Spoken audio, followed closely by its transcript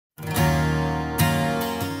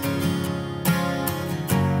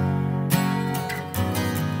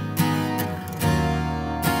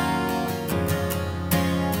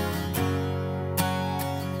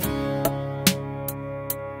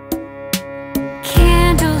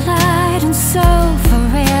and so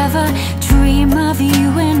forever. Dream of you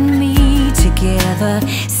and me together.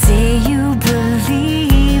 Say you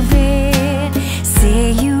believe it.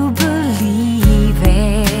 Say you believe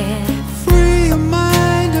it. Free your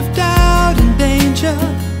mind of doubt and danger.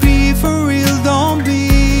 Be for real, don't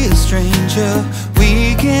be a stranger.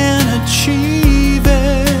 We can achieve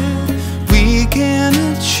it. We can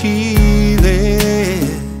achieve it.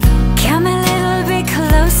 Come a little bit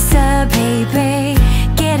closer, baby.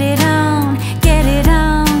 Get it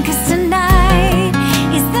on, cause tonight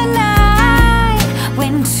is the night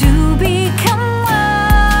when two become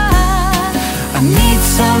one. I need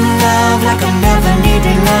some love like I never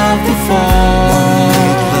needed love before.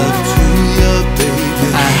 Make love to you, baby.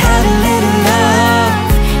 I had a little love,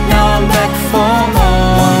 now I'm back for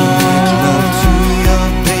more. Make love to you,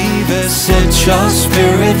 baby. Set your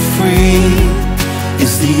spirit free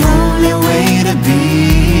is the only way to be.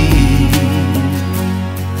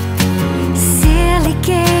 Silly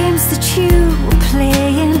games that you were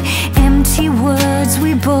playing, empty words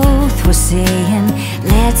we both were saying.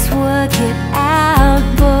 Let's work it out,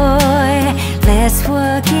 boy. Let's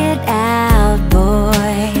work it out,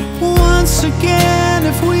 boy. Once again,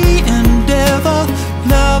 if we endeavor,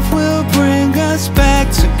 love will bring us back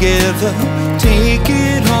together. Take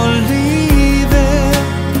it or leave it.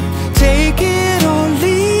 Take it or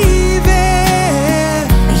leave it.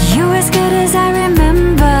 You're as good as I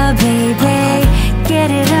remember, baby. Get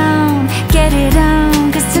it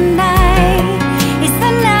on, cause tonight is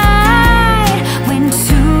the night when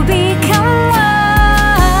two become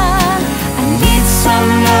one. I need some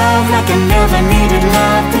love like I never needed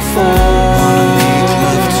love before. Wanna make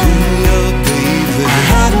love to you, baby. I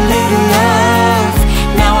had a little love,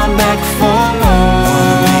 now I'm back for more.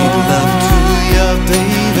 Wanna make love to you,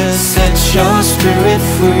 baby. Set your spirit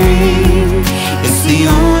free, it's the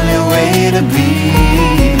only way to be.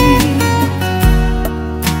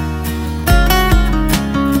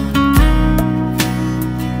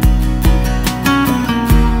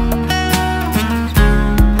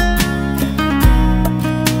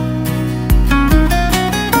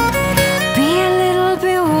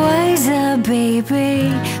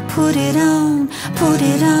 Baby, put it on,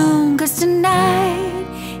 cause tonight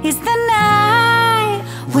is the night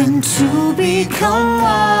when two become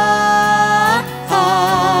one.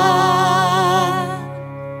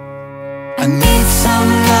 I need some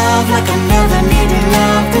love like I never needed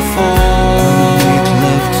love before. Make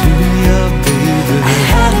love to you, baby. I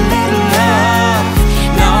had a little love,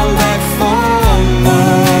 now I'm back for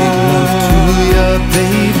more. Make love to you,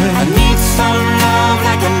 baby. I need some love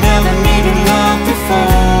like I never needed love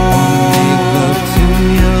before. Make love to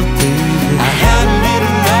you, baby. I had a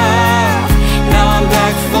little love, now I'm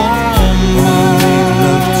back for more. Make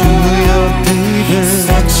love to you, baby.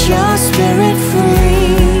 Set your spirit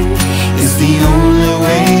free is the only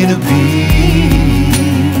way to be.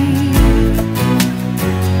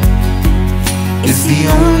 It's the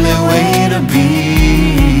only way to be.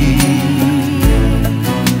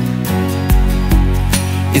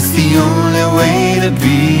 It's the only way to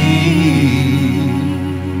be.